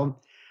now.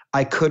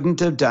 I couldn't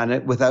have done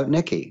it without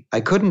Nikki. I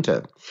couldn't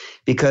have,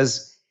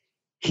 because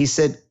he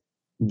said,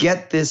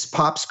 get this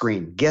pop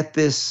screen, get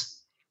this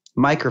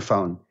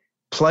microphone,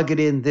 plug it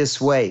in this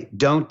way.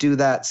 Don't do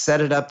that.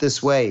 Set it up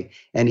this way.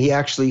 And he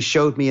actually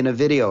showed me in a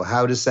video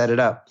how to set it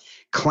up.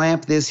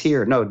 Clamp this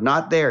here. No,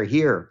 not there,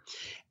 here.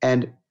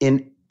 And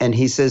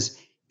he says,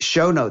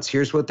 show notes,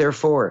 here's what they're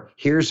for.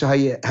 Here's how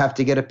you have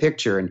to get a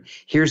picture. And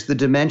here's the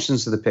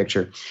dimensions of the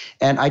picture.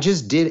 And I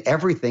just did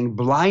everything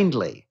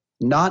blindly,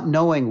 not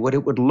knowing what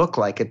it would look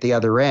like at the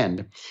other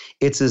end.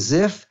 It's as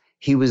if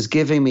he was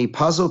giving me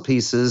puzzle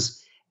pieces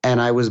and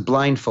I was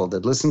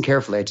blindfolded. Listen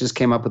carefully. I just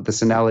came up with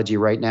this analogy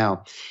right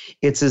now.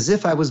 It's as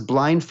if I was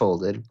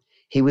blindfolded.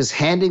 He was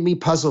handing me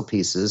puzzle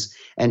pieces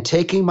and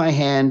taking my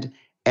hand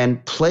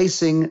and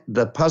placing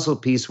the puzzle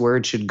piece where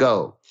it should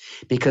go,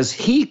 because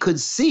he could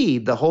see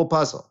the whole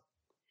puzzle.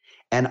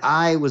 And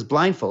I was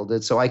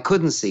blindfolded, so I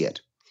couldn't see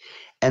it.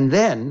 And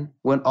then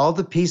when all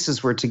the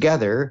pieces were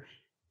together,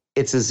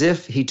 it's as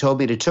if he told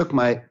me to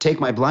take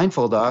my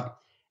blindfold off,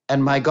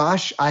 and my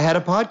gosh, I had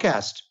a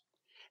podcast.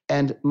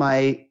 And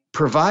my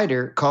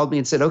provider called me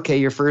and said, okay,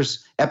 your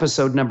first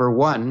episode, number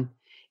 1,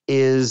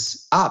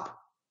 is up.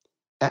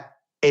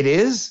 It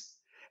is.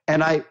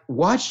 And I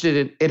watched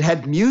it. It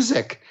had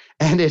music,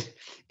 and it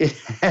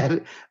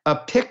had a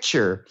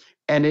picture,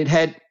 and it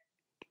had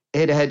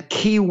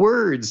key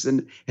words,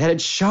 and it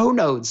had show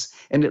notes,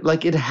 and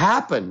it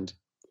happened.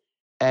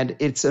 And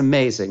it's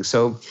amazing.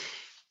 So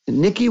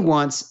Nikki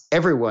wants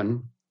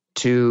everyone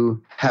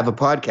to have a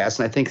podcast,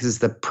 and I think this is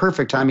the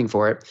perfect timing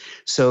for it.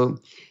 So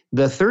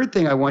the third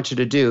thing I want you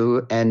to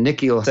do, and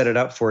Nikki will set it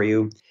up for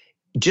you,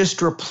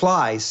 just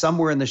reply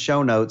somewhere in the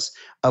show notes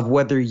of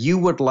whether you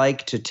would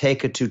like to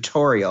take a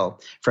tutorial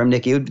from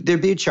Nikki.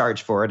 There'd be a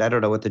charge for it. I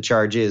don't know what the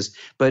charge is,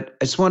 but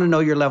I just want to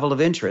know your level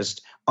of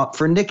interest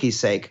for Nikki's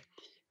sake,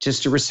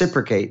 just to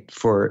reciprocate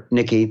for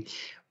Nikki.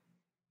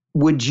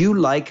 Would you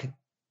like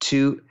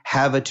to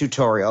have a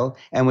tutorial,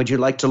 and would you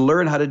like to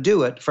learn how to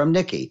do it from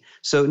Nikki?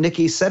 So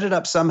Nikki, set it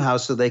up somehow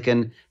so they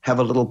can have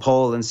a little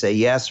poll and say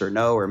yes or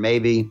no or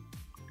maybe.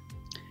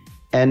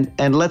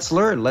 And let's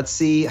learn. Let's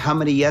see how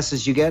many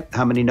yeses you get,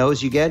 how many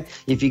no's you get.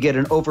 If you get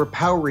an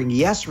overpowering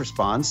yes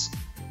response,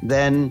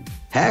 then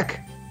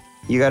heck,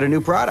 you got a new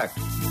product.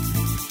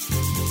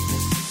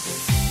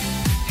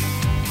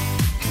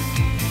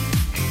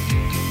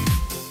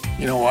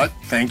 You know what?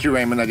 Thank you,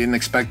 Raymond. I didn't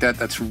expect that.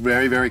 That's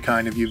very, very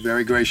kind of you,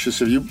 very gracious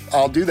of you.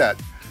 I'll do that.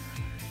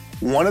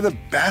 One of the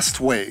best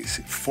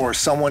ways for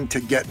someone to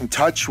get in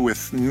touch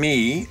with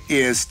me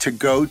is to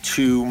go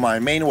to my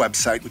main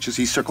website, which is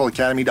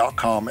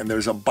eCircleAcademy.com, and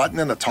there's a button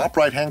in the top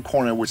right-hand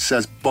corner which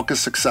says Book a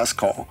Success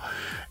Call.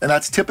 And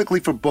that's typically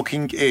for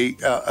booking a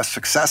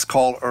success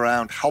call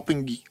around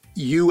helping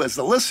you as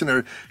the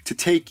listener to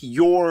take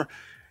your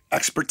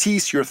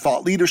expertise, your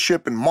thought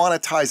leadership, and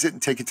monetize it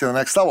and take it to the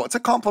next level. It's a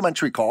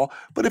complimentary call,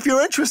 but if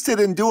you're interested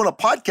in doing a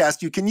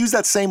podcast, you can use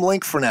that same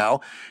link for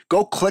now.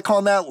 Go click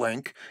on that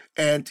link,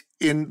 and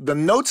in the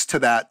notes to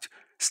that,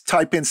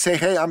 type in, say,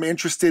 hey, I'm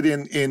interested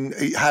in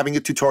having a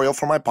tutorial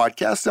for my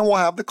podcast, and we'll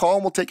have the call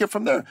and we'll take it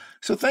from there.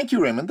 So thank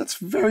you, Raymond. That's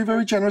very,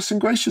 very generous and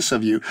gracious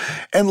of you.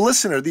 And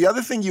listener, the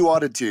other thing you ought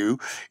to do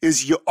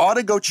is you ought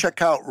to go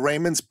check out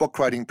Raymond's book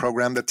writing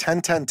program, the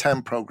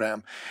 10-10-10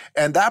 program.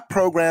 And that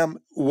program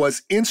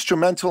was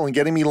instrumental in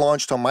getting me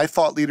launched on my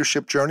thought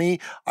leadership journey.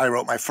 I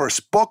wrote my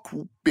first book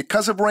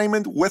because of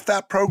Raymond with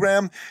that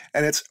program,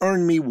 and it's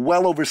earned me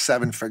well over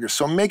 7 figures.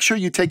 So make sure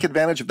you take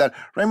advantage of that.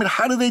 Raymond,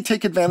 how do they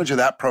take advantage of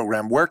that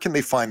program? Where can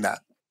they find that?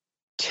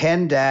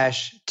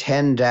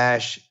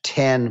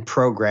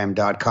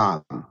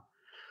 10-10-10program.com.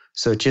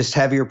 So just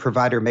have your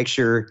provider make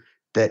sure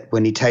that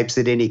when he types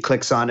it in, he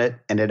clicks on it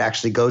and it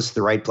actually goes to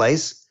the right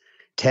place.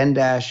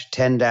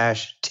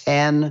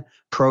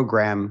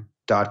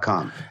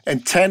 10-10-10program.com.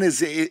 And 10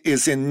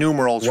 is in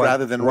numerals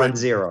rather than 10.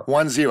 10.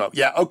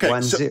 Yeah, okay.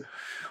 10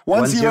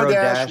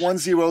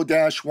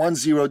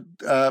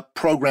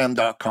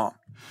 program.com.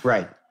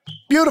 Right.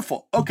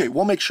 Beautiful. Okay,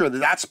 we'll make sure that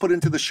that's put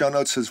into the show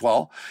notes as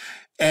well.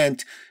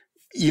 And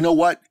you know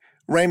what,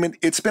 Raymond,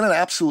 it's been an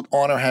absolute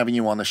honor having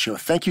you on the show.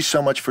 Thank you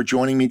so much for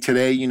joining me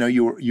today. You know,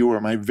 you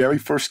were my very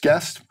first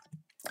guest.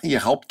 You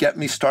helped get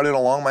me started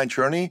along my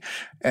journey,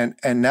 and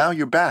now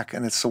you're back.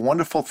 And it's a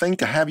wonderful thing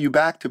to have you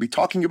back to be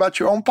talking about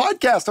your own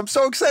podcast. I'm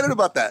so excited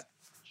about that.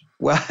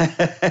 Well,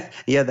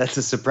 yeah, that's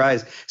a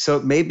surprise. So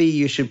maybe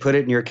you should put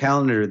it in your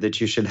calendar that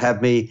you should have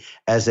me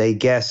as a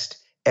guest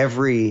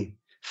every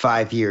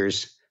 5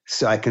 years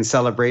so I can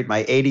celebrate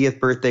my 80th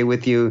birthday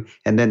with you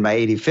and then my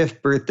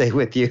 85th birthday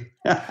with you.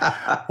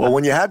 Well,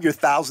 when you have your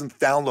 1000th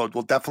download,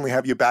 we'll definitely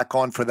have you back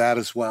on for that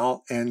as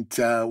well. And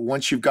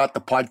once you've got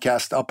the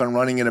podcast up and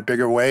running in a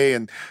bigger way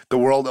and the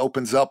world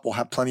opens up, we'll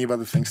have plenty of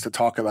other things to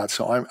talk about.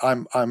 So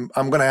I'm going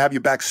to have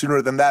you back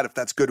sooner than that if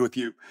that's good with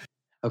you.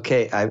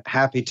 Okay, I'm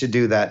happy to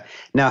do that.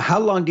 Now, how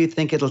long do you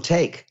think it'll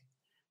take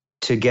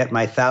to get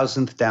my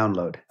 1000th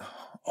download?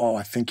 Oh,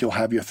 I think you'll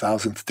have your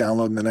 1000th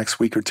download in the next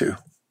week or two.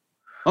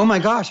 Oh my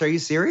gosh, are you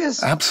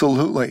serious?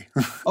 Absolutely.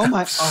 Oh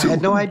my, I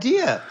had no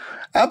idea.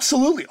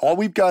 Absolutely. All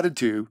we've got to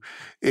do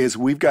is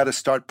we've got to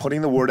start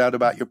putting the word out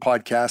about your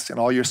podcast and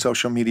all your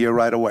social media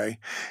right away.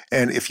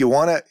 And if you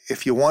want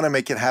to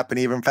make it happen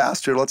even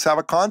faster, let's have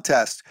a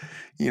contest.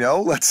 You know,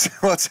 let's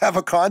have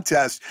a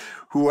contest.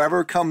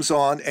 Whoever comes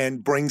on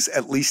and brings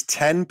at least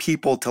 10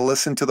 people to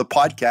listen to the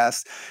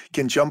podcast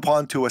can jump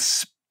onto a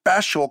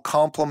special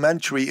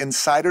complimentary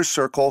insider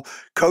circle,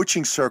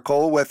 coaching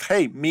circle with,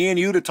 hey, me and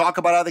you to talk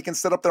about how they can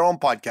set up their own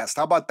podcast.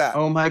 How about that?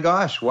 Oh my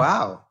gosh.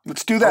 Wow.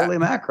 Let's do that. Holy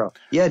mackerel.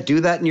 Yeah, do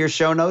that in your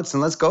show notes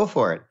and let's go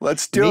for it.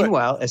 Let's do it.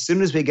 Meanwhile, as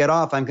soon as we get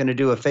off, I'm going to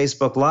do a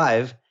Facebook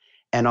Live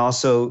and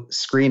also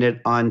screen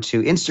it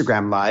onto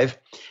Instagram Live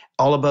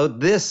all about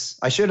this.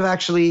 I should have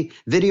actually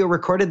video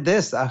recorded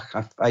this.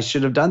 I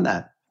should have done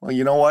that. Well,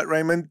 you know what,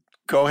 Raymond?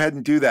 Go ahead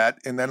and do that.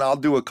 And then I'll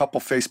do a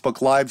couple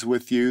Facebook Lives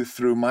with you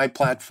through my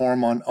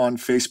platform on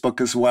Facebook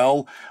as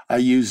well. I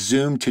use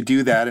Zoom to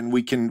do that. And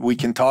we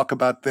can talk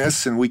about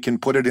this and we can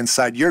put it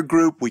inside your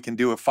group. We can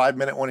do a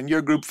 5-minute one in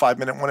your group,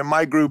 5-minute one in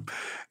my group.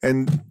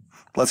 And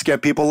let's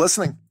get people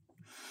listening.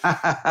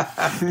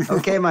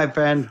 Okay, my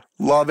friend.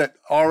 Love it.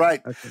 All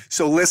right. Okay.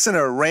 So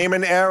listener,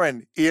 Raymond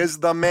Aaron is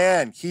the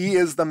man. He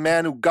is the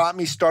man who got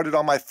me started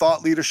on my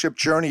thought leadership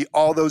journey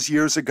all those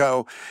years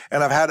ago.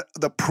 And I've had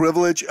the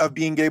privilege of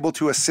being able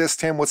to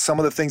assist him with some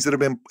of the things that have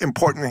been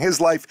important in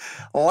his life,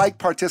 like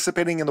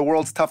participating in the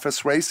world's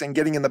toughest race and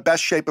getting in the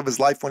best shape of his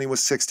life when he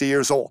was 60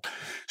 years old.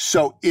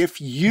 So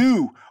if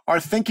you are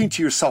thinking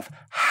to yourself,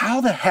 how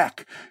the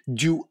heck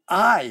do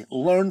I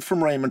learn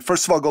from Raymond?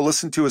 First of all, go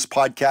listen to his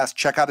podcast,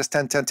 check out his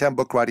 10-10-10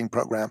 book writing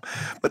program.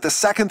 But the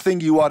second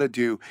thing you ought to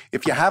do,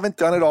 if you haven't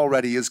done it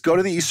already, is go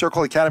to the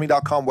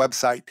eCircleAcademy.com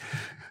website,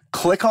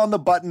 click on the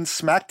button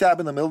smack dab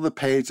in the middle of the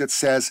page that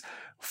says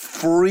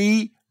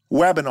free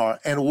webinar,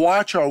 and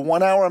watch our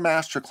 1-hour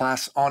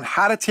masterclass on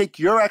how to take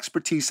your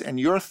expertise and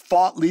your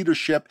thought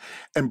leadership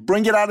and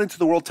bring it out into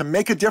the world to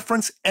make a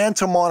difference and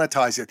to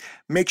monetize it.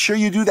 Make sure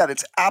you do that.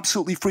 It's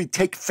absolutely free.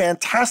 Take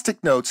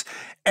fantastic notes,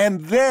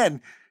 and then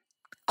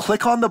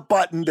click on the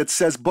button that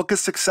says book a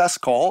success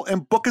call,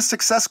 and book a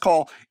success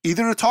call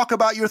either to talk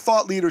about your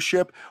thought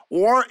leadership,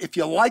 or if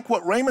you like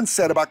what Raymond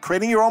said about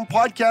creating your own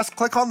podcast,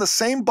 click on the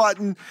same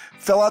button,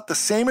 fill out the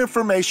same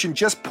information,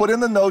 just put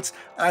in the notes,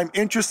 I'm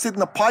interested in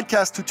the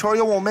podcast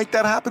tutorial. We'll make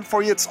that happen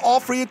for you. It's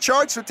all free of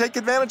charge, so take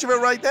advantage of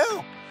it right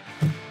now.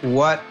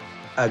 What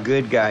a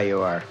good guy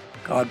you are.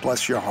 God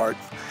bless your heart.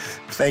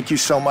 Thank you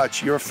so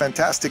much. You're a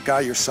fantastic guy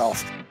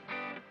yourself.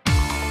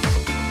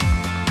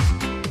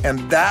 And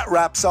that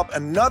wraps up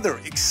another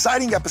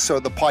exciting episode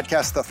of the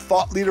podcast, The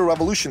Thought Leader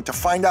Revolution. To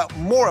find out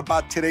more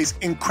about today's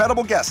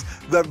incredible guest,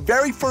 the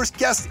very first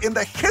guest in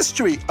the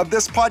history of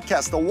this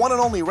podcast, the one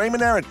and only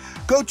Raymond Aaron,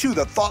 go to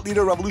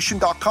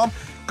thethoughtleaderrevolution.com.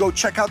 Go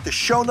check out the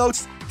show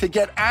notes to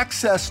get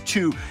access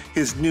to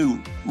his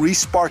new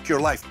Respark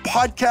Your Life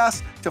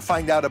podcast, to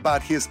find out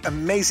about his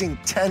amazing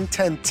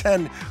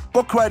 10-10-10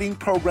 book writing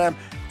program,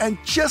 and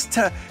just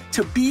to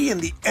be in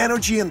the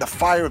energy and the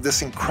fire of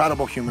this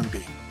incredible human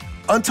being.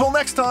 Until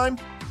next time,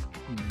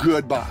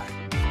 goodbye.